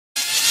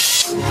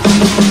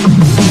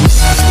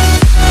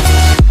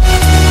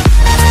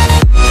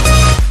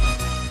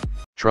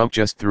Trump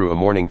just threw a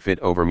morning fit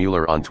over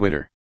Mueller on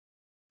Twitter.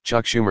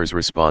 Chuck Schumer's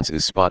response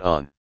is spot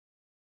on.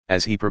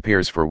 As he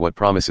prepares for what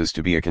promises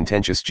to be a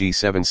contentious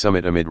G7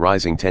 summit amid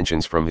rising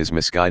tensions from his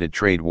misguided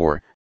trade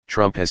war,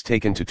 Trump has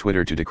taken to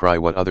Twitter to decry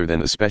what other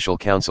than the special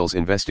counsel's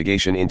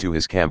investigation into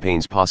his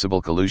campaign's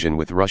possible collusion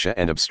with Russia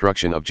and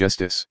obstruction of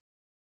justice.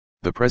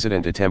 The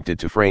president attempted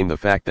to frame the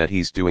fact that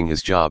he's doing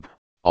his job,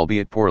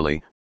 albeit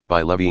poorly,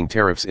 by levying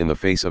tariffs in the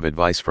face of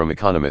advice from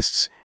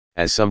economists,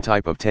 as some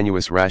type of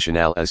tenuous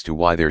rationale as to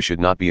why there should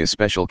not be a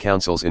special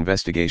counsel's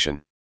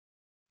investigation.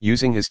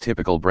 Using his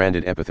typical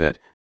branded epithet,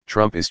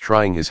 Trump is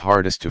trying his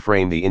hardest to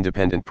frame the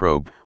independent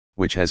probe,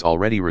 which has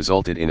already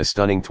resulted in a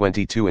stunning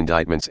 22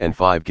 indictments and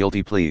 5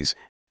 guilty pleas,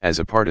 as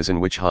a partisan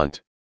witch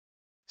hunt.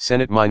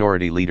 Senate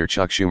Minority Leader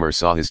Chuck Schumer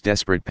saw his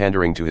desperate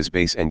pandering to his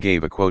base and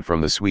gave a quote from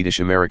the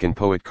Swedish-American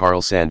poet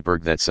Carl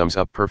Sandburg that sums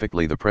up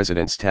perfectly the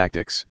president's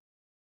tactics.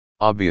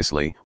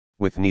 Obviously,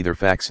 with neither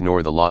facts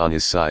nor the law on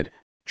his side,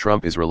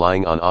 Trump is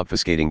relying on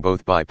obfuscating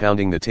both by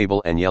pounding the table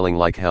and yelling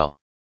like hell.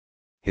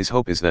 His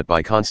hope is that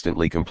by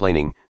constantly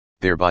complaining,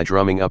 thereby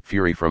drumming up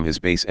fury from his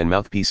base and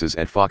mouthpieces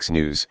at Fox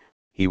News,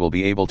 he will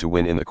be able to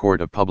win in the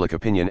court of public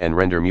opinion and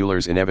render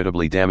Mueller's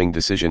inevitably damning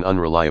decision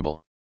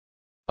unreliable.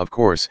 Of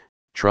course,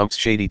 Trump's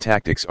shady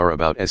tactics are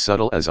about as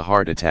subtle as a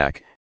heart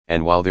attack,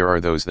 and while there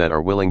are those that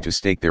are willing to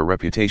stake their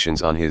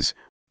reputations on his,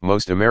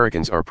 most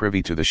Americans are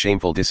privy to the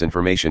shameful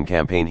disinformation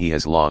campaign he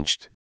has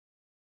launched.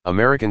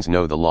 Americans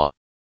know the law.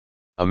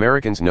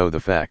 Americans know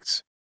the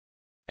facts.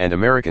 And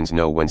Americans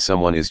know when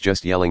someone is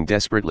just yelling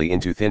desperately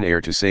into thin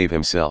air to save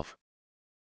himself.